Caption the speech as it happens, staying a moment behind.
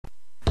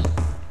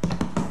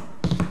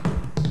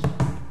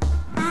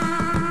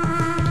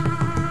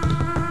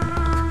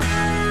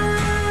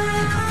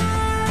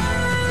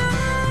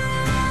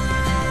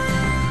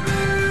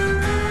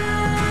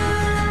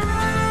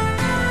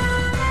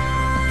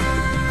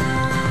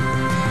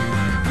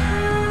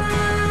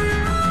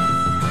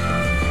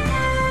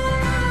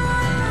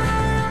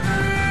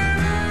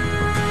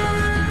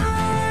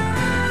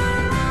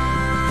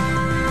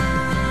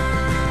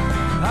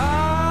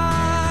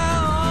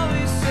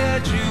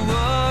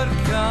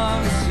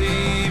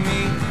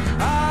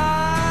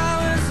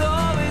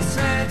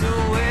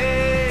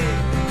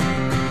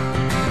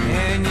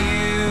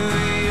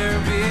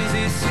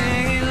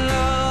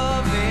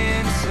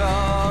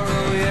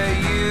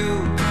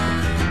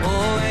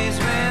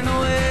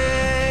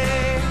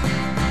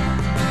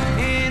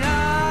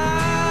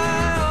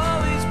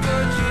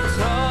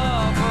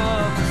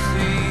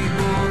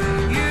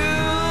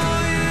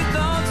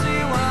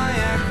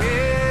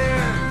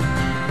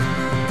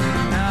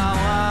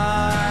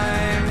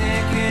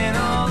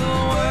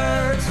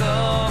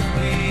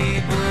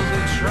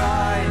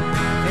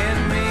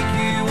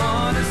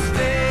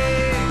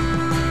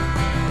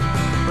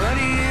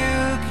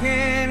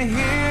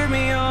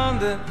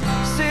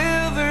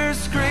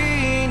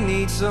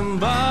need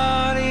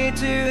somebody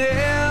to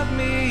help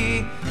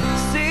me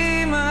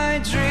see my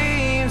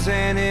dreams.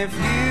 And if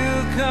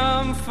you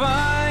come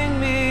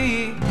find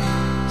me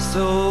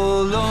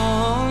so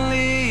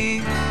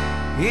lonely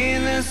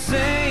in the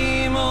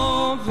same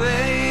old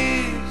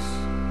place,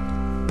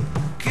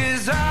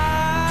 'cause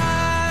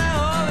I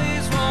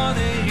always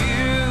wanted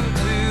you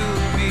to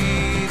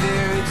be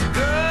there. It's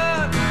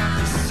good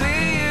to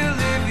see you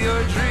live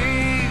your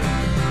dream,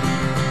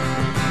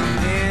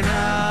 and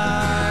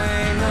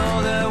I know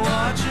that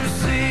what you're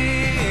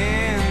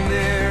seeing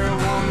there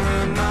won't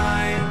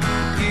remind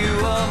you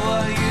of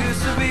what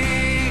used to be.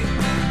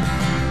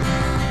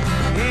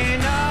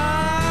 And I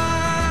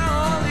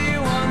only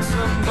want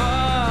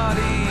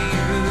somebody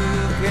who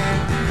can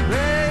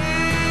play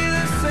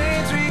the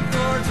same three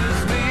chords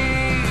as me.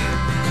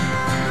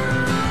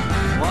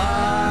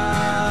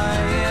 Why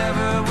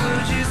ever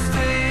would you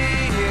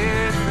stay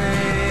here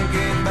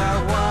thinking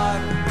about what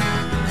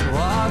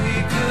we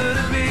could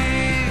have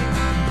been?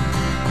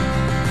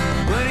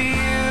 But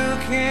you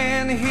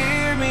can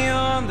hear me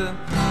on the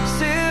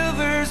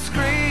silver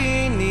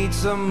screen. Need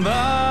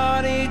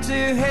somebody to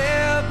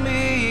help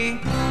me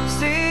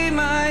see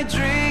my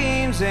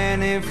dreams.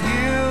 And if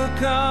you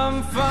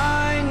come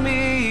find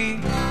me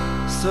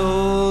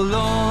so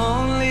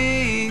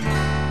lonely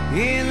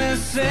in the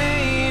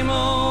same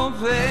old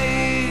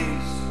place.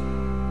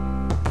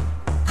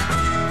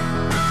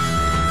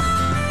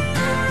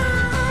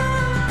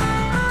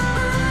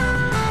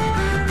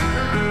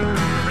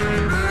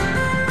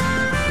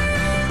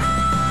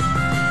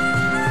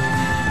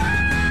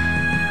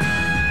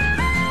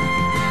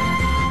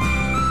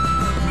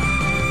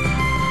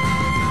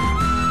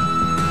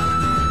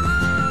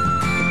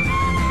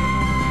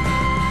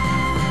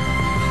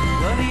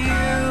 But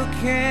you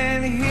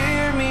can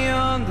hear me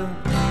on the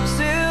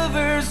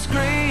silver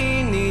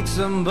screen. Need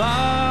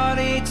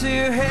somebody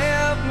to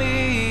help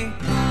me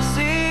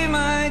see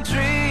my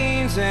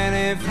dreams. And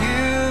if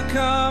you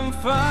come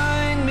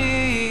find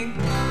me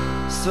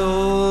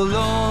so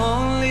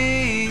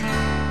lonely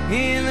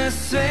in the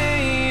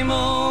same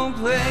old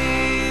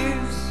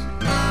place,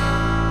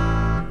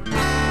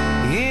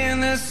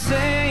 in the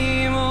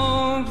same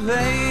old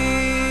place.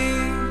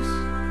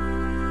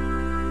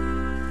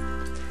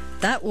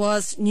 That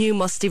was New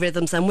Musty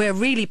Rhythms, and we're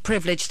really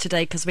privileged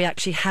today because we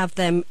actually have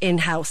them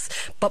in-house.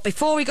 But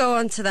before we go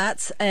on to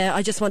that,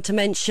 I just want to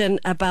mention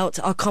about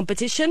our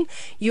competition.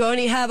 You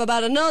only have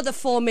about another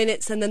 4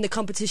 minutes and then the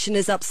competition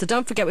is up. So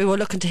don't forget, we were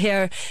looking to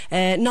hear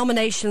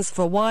nominations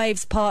for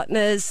wives,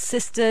 partners,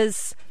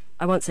 sisters,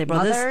 I won't say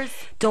brothers, Mothers.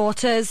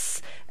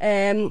 daughters,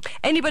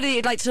 anybody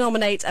you'd like to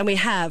nominate. And we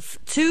have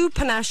 2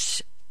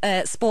 Panache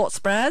sports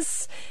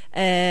bras,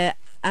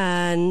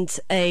 and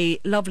a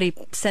lovely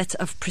set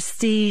of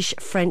prestige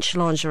French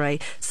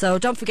lingerie. So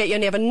don't forget, you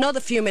only have another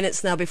few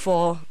minutes now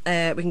before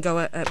we can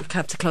go. We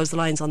have to close the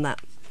lines on that.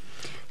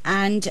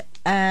 And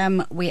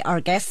we are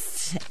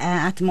guests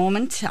at the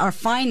moment. Our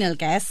final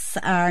guests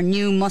are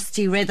New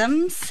Musty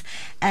Rhythms,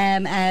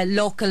 a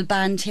local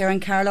band here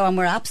in Carlow, and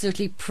we're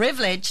absolutely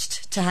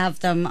privileged to have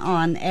them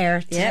on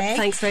air today. Yeah,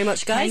 thanks very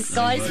much, guys.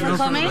 Thanks, guys, for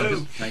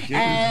coming. Thank you.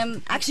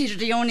 Actually, they're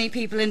the only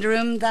people in the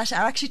room that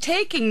are actually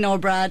taking No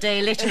Bra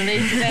Day literally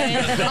today.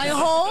 I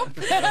hope.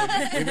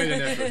 We made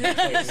an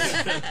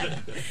effort.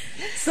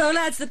 So,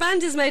 lads, the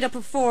band is made up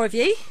of 4 of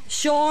ye: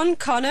 Sean,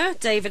 Connor,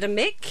 David, and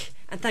Mick.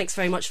 And thanks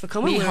very much for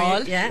coming.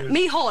 Mihal. Yeah,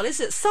 Mihal, is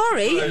it?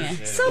 Sorry. Yeah.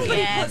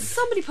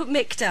 Somebody put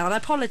Mick down. I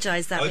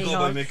apologise that, I go Mihal.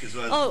 by Mick as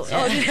well.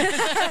 Oh,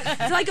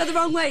 did I go the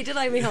wrong way? Did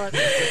I, Mihal?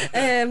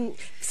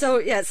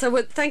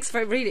 Thanks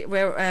for really.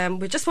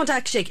 We just want to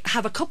actually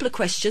have a couple of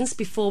questions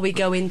before we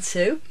go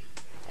into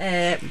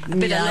a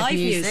bit of live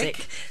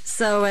music.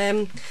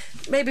 So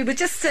maybe we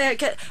just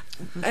get.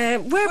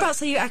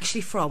 Whereabouts are you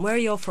actually from? Where are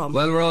you all from?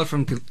 Well, we're all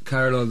from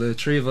Carlow. The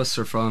 3 of us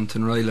are from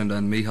Tinryland,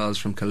 and Mihal's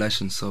from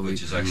Collection. So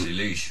Which is actually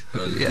Laois.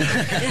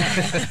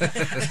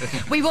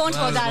 We won't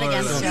hold that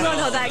against We you. won't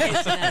hold that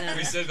against you, no.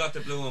 We still got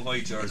the blue and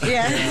white jersey.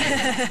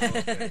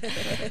 Yeah.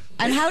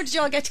 And how did you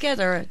all get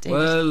together, David?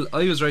 Well,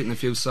 I was writing a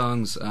few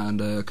songs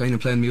and kind of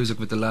playing music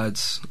with the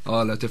lads,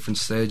 all at different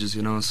stages,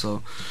 you know.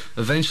 So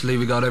eventually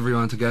we got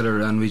everyone together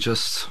and we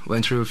just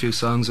went through a few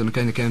songs and it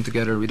kind of came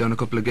together. We done a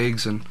couple of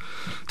gigs and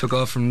took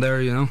off from there,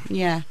 you know.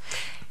 Yeah.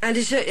 And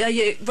are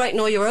you writing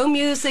all your own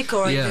music,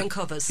 or are you doing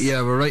covers?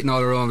 Yeah, we're writing all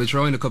our own. We're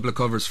trying a couple of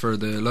covers for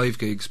the live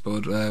gigs,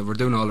 but we're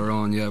doing all our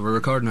own. Yeah, we're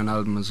recording an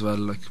album as well,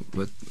 like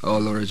with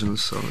all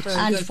originals. So it's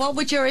And what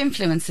would your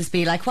influences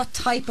be? Like, what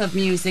type of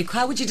music?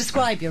 How would you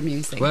describe your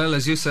music? well,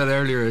 as you said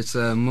earlier, it's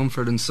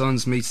Mumford and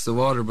Sons meets the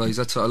Waterboys.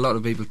 That's what a lot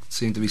of people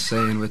seem to be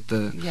saying. With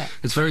the,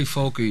 it's very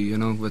folky, you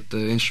know, with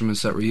the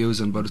instruments that we're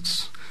using, but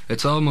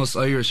it's almost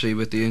Irishy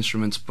with the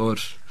instruments,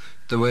 but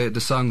the way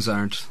the songs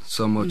aren't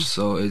so much,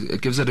 so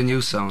it gives it a new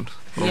sound.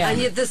 Yeah.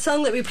 And the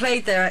song that we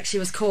played there actually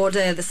was called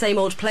The Same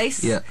Old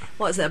Place. Yeah.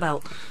 What is it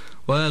about?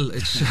 Well,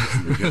 it's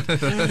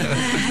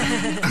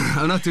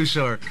I'm not too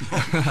sure.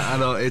 I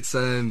know it's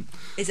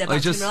Is it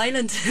about Timor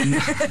Island?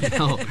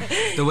 No,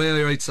 the way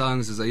I write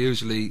songs is I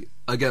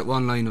get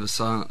one line of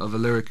a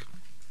lyric,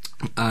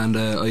 and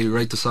I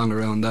write the song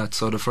around that.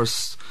 So the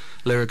first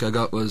lyric I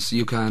got was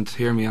 "You can't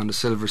hear me on the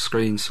silver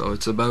screen." So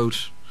it's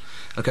about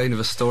a kind of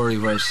a story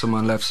where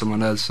someone left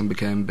someone else and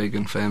became big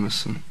and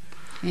famous. And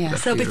Yeah.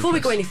 So before we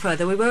go any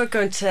further, we were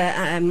going to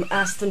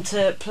ask them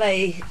to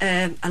play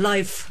a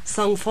live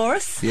song for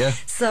us. Yeah.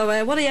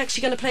 So what are you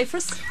actually going to play for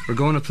us? We're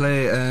going to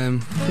play.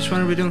 Which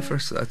one are we doing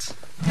first? That's.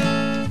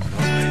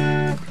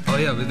 Oh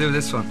yeah, we'll do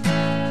this one.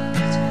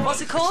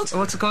 What's it called?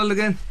 What's it called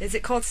again? Is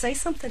it called Say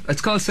Something?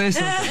 It's called Say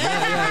Something.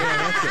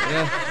 Yeah, that's it.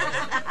 Yeah.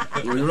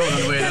 We wrote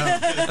on the way down.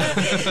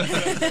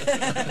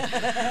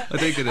 I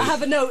think it I is.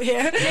 have a note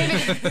here.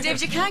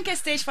 David, you can't get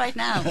stage fright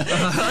now.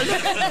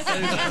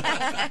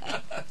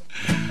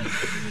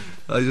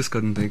 I just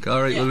couldn't think.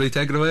 All right, will we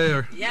take it away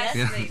or? Yes,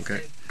 Yeah. please.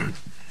 Okay.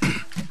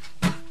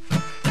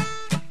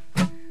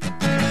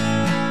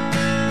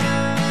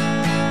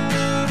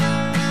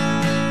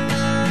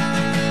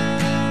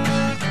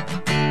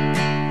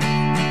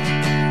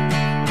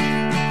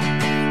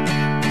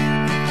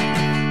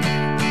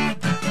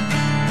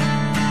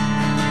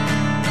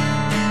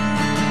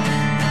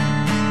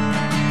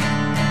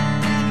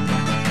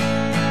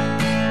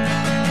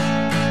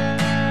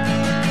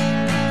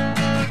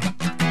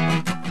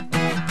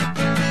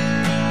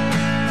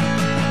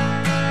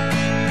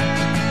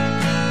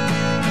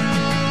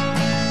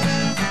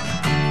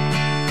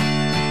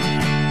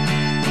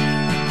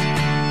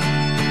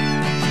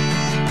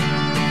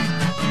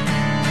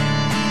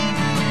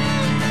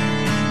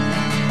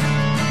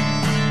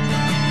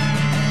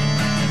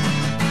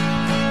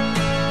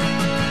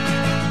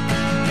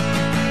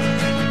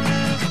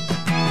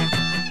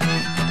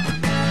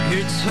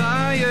 You're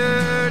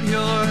tired,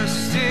 you're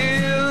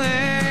still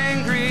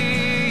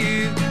angry.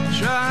 You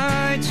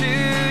tried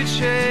to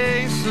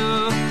chase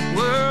the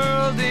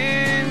world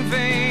in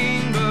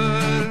vain,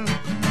 but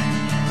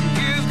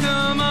you've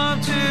come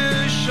up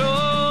too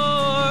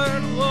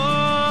short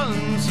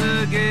once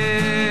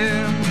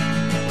again.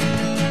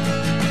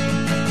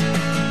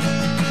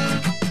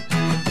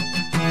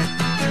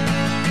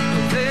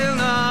 They'll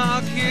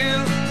knock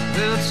you,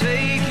 they'll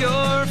take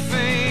your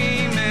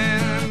fame,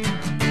 and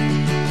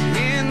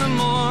in the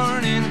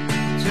morning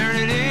turn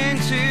it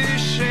into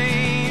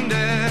shame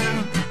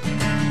that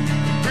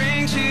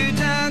brings you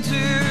down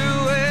to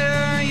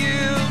where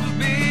you've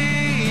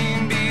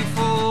been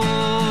before.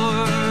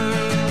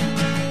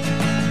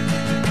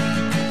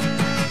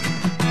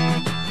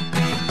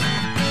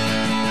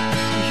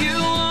 You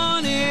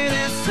wanted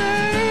to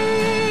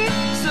say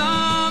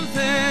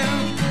something,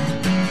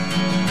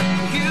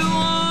 you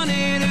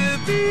wanted to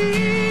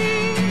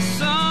be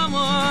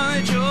someone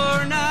that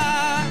you're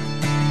not.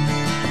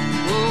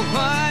 Well,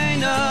 why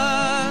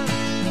not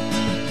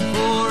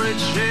for a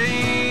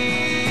change?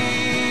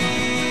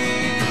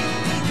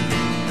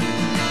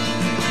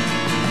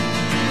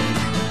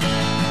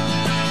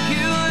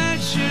 You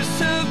let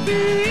yourself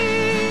be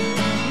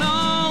no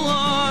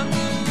one.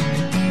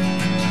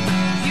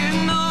 You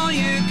know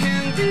you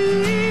can be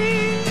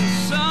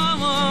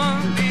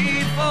someone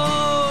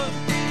before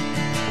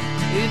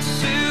it's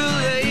too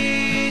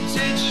late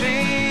to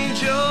change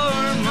your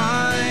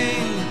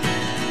mind.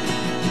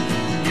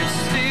 You've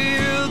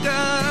still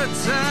got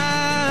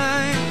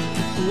time.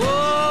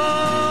 Whoa,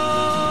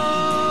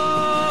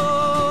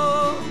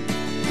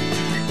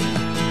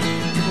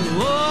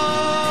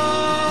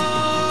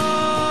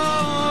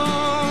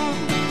 whoa.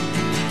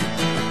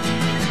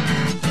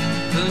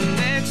 The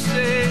next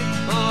day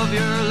of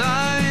your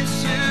life's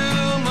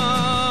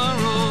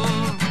tomorrow.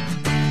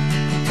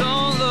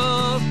 Don't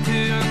look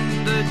in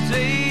the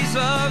days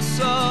of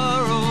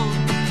sorrow.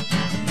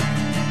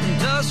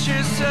 Dust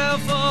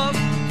yourself up,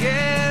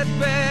 get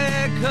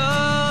back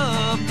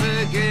up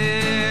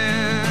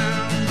again.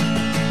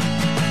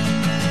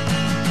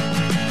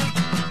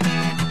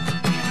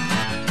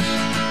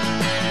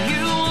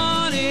 You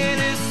wanted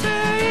to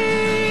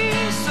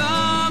say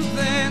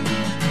something,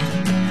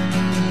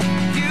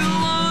 you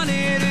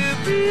wanted to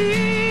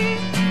be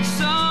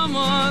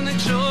someone that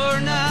you're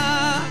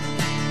not.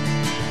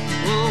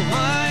 Well,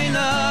 why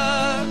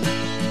not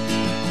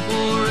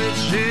for a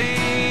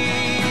change?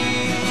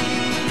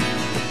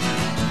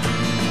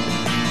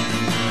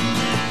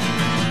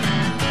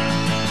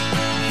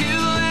 You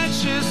let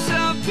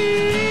yourself be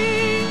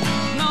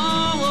no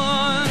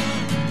one.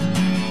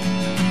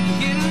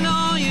 You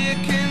know you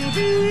can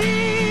be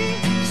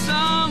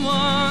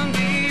someone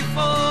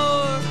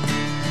before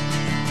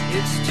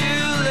it's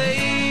too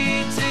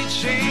late to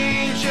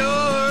change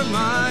your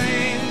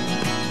mind.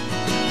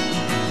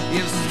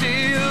 You've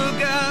still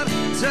got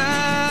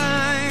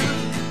time.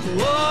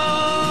 Whoa,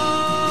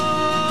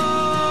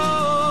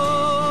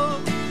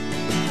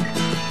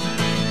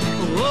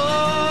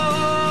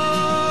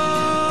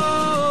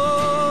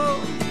 whoa.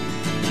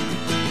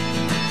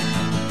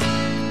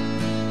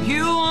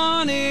 You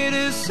wanted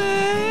to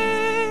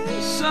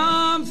say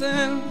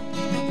something.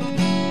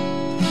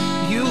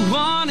 You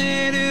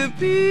wanted to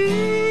be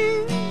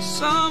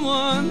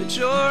someone that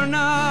you're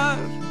not.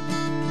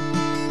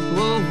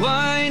 Well,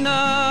 why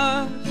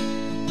not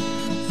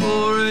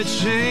for a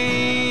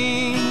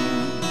change?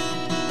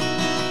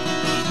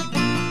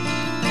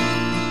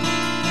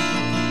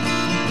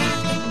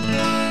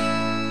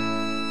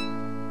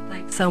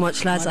 so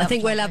much, lads. I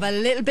think we'll have a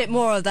little bit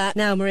more of that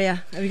now,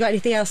 Maria. Have you got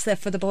anything else there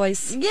for the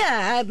boys?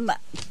 Yeah,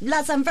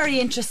 lads, I'm very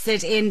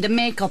interested in the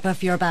makeup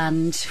of your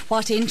band.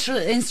 What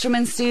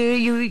instruments do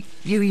you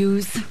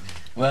use?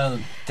 Well,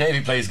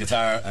 Davey plays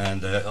guitar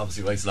and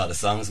obviously writes a lot of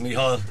songs.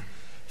 Michal,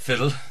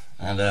 fiddle,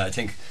 and I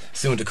think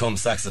soon to come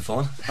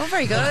saxophone. Oh,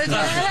 very good.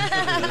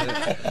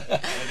 I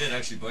did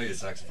actually buy a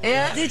saxophone.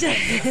 Yeah, did you?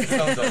 It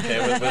sounds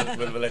okay.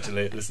 We'll let you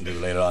listen to it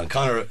later on.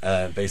 Connor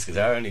bass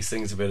guitar and he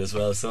sings a bit as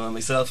well. So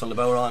myself on the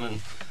bodhrán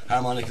and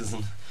harmonicas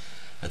and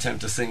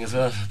attempt to sing as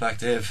well. Back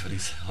Dave with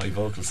his high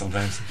vocals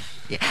sometimes.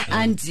 Yeah.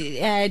 And do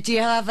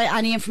you have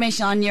any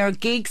information on your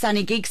gigs?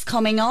 Any gigs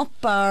coming up?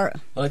 Or?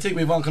 Well, I think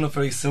we've one coming up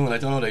very soon. I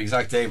don't know the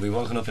exact date. We've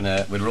one coming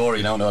up with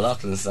Rory down in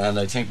O'Loughlin's, and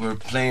I think we're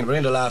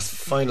in the last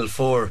final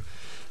 4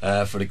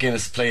 for the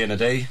Guinness Play in a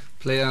Day.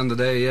 Play on the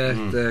day, yeah.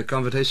 The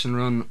competition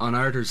run on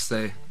Arthur's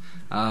Day.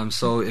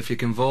 So if you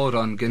can vote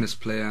on Guinness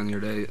Play on your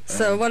day.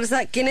 So what is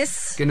that?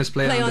 Guinness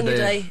Play on the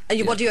day.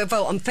 And what do you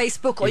vote on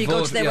Facebook or you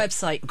go to their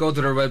website? Go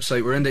to their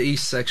website. We're in the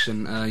East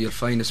section. You'll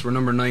find us. We're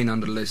number 9 on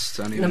the list.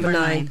 Anyway. Number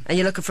 9. And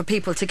you're looking for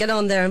people to get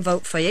on there and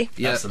vote for you?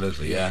 Yeah.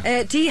 Absolutely,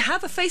 yeah. Do you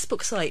have a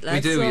Facebook site,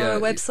 lads? We do, or yeah. a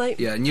website?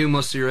 Yeah, New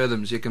Musty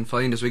Rhythms. You can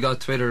find us. We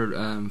got Twitter,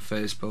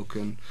 Facebook,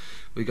 and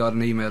we got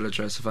an email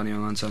address if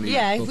anyone wants any.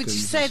 Yeah, would you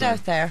say it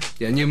out there?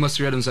 Yeah,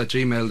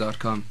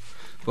 newmustyrhythms@gmail.com.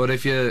 But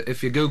if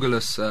you Google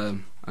us,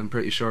 I'm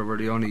pretty sure we're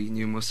the only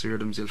New Musty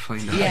Rhythms you'll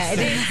find out. Yeah, it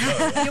is.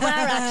 You are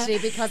actually,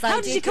 because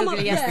I did Google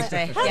it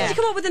yesterday. How did you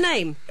come up with the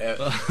name?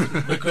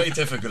 With great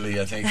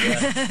difficulty, I think. Yeah.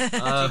 It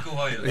took a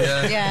while.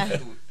 Yeah.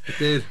 It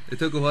did. It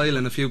took a while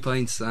and a few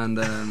pints, and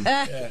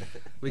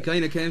we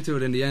kind of came to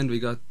it in the end. We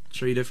got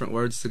 3 different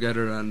words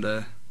together, and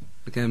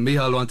again,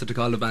 Michal wanted to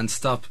call the band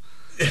Stop.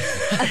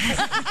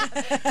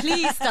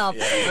 Please stop.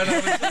 Yeah. When I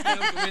was looking out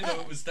the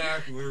window, it was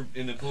dark. We were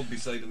in a pub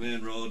beside the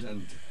main road,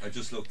 and I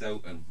just looked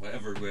out, and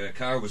whatever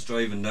car was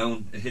driving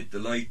down, it hit the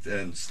light,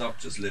 and Stop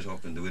just lit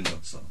up in the window.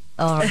 So,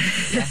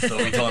 so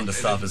we told him to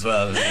stop as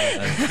well.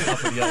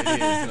 Stop with the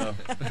ideas,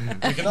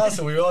 you know.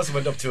 We also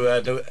went up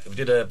to we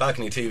did a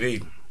Balcony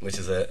TV, which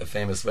is a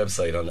famous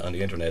website on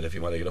the internet. If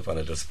you want to get up on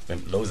it, there's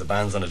loads of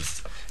bands on it.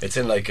 It's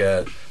in like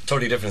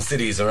 30 different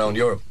cities around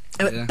Europe.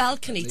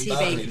 Balcony TV,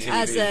 Balcony TV.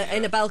 as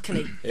in a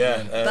balcony.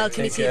 Yeah,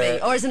 balcony TV,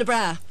 or as in a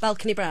bra,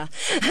 balcony bra.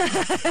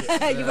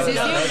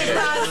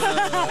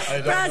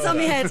 Bras on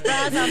my head,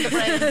 bras on the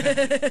brain.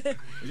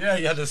 Yeah,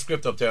 you had the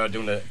script up there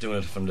doing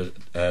it from the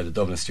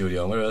Dublin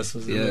studio. Where else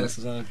was it? Yeah.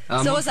 So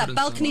was that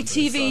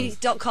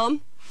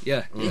balconytv.com?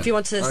 Yeah. If you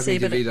want to see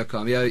it.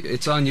 BalconyTV.com. Yeah,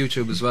 it's on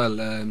YouTube as well.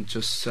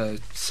 Just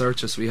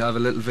search us. We have a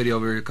little video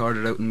we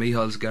recorded out in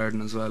Michal's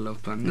garden as well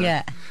up, and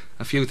a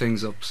few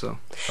things up. So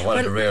one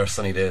of the rare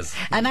sunny days.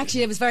 And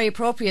actually, it was very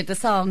appropriate, the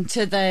song,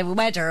 to the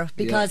weather,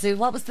 because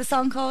what was the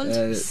song called?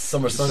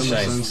 Summer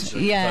Sunshine.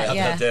 Yeah, I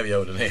have to Debbie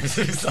out the names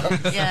of the song.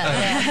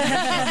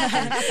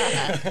 Yeah.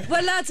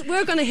 Well, lads,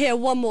 we're going to hear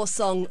one more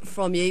song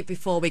from you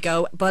before we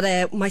go.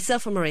 But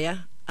myself and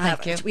Maria,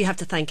 we have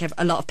to thank a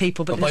lot of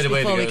people. But by the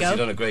way, before we you've go,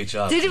 done a great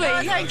job. did we?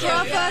 Thank you.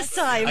 Our first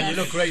time. And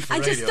you look great for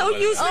and radio.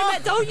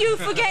 And don't you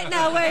forget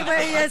now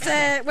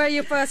where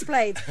you first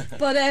played.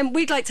 But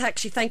we'd like to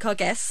actually thank our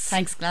guests.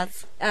 Thanks,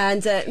 lads.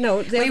 And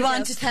we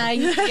want to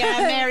thank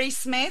Mary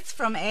Smith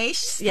from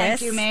AISH. Yes.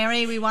 Thank you,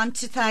 Mary. We want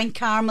to thank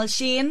Carmel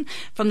Sheehan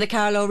from the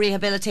Carlow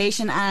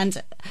Rehabilitation,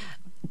 and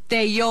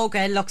the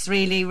yoga looks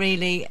really,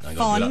 really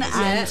fun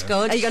and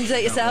good. Are you going to do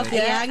it yourself?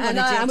 Yeah, I'm going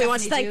to do it. And we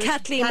want to thank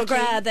Kathleen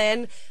McGrath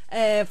then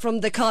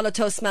from the Carlow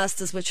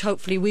Toastmasters, which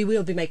hopefully we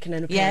will be making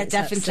an appearance.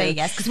 Yeah, definitely,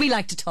 yes, because we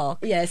like to talk.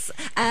 Yes,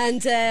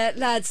 and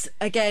lads,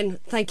 again,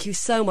 thank you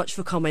so much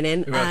for coming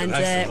in. You're welcome.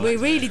 And we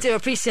really do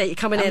appreciate you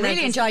coming in. I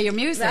really enjoy your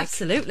music.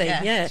 Absolutely,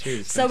 yeah.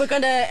 Cheers, so we're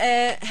going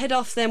to head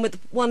off then with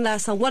one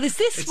last song. What is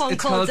this one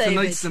it's called, David?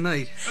 Tonight's the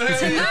Night.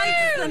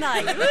 Tonight's the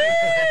Night.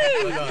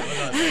 Woo! Well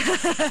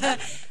done.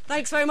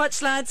 Thanks very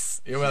much,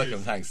 lads. You're welcome,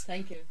 thanks.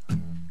 Thank you.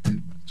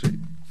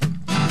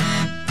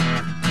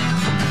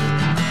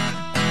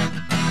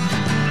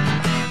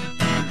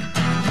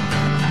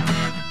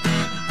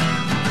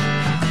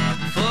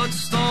 Foot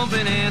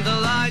stomping and the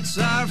lights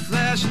are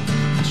flashing,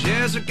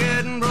 chairs are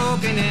getting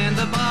broken and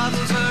the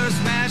bottles are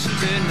smashing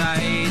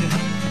tonight.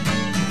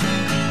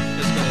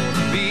 It's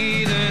gonna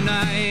be the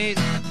night.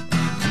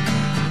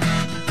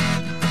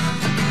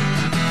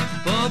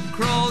 Pub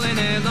crawling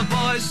and the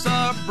boys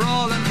start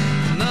brawling,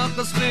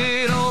 knuckles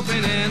split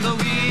open and the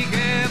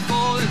weekend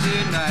falling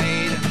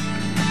tonight.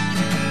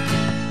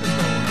 It's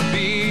gonna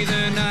be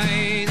the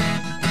night,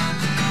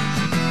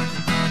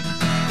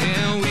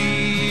 and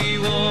we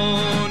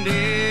won't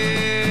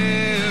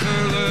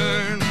ever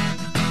learn.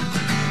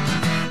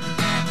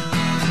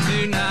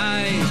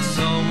 Tonight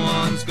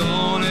someone's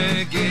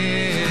gonna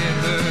get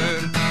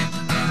hurt.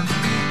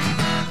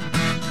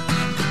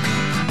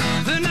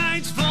 The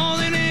night's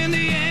falling and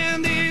the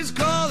end is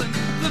calling.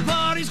 The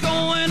party's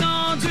going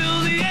on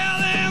till the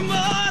early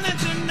morning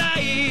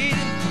tonight.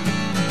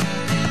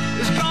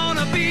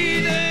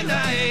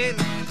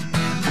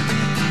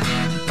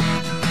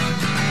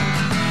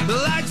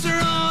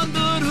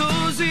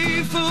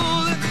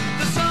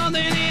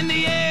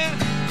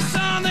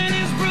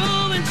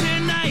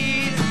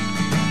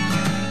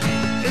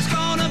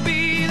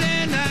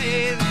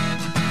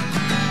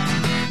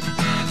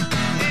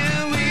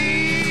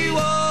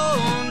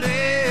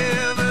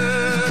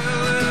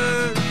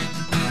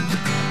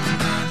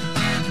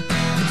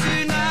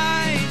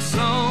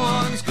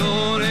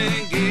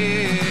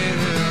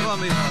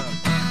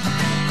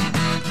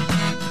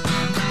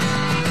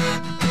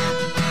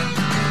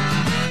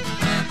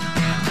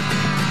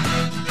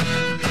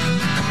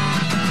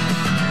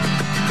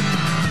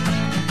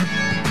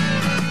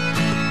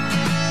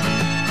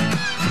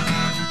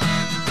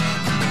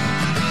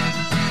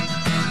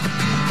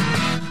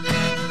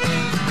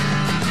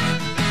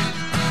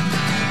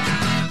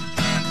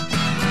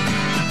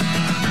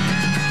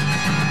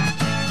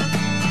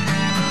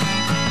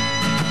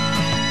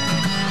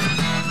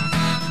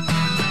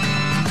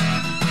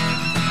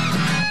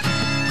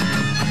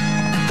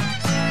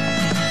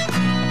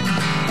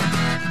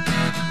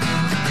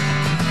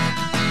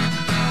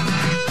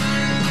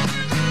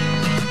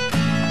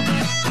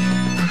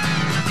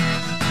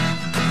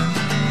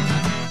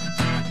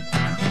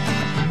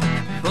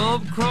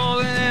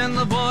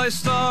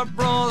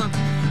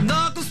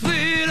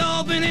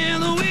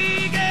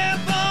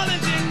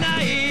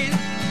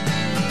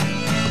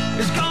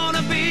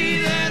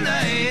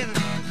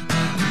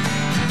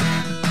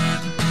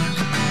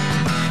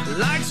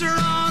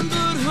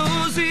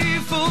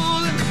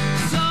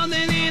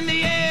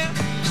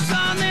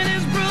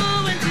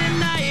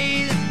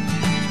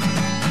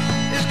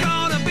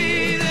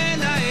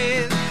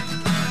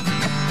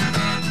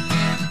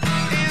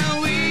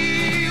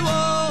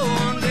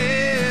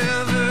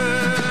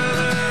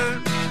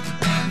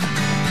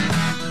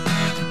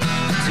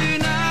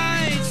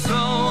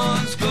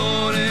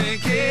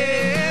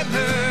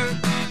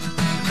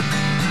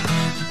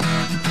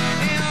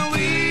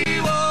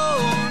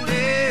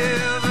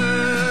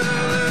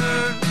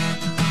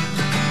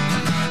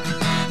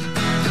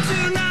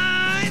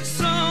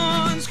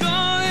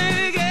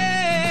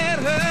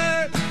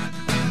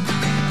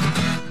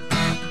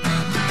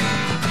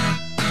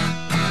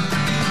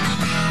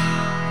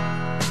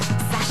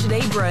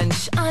 Saturday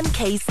brunch on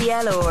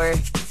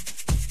KCLR.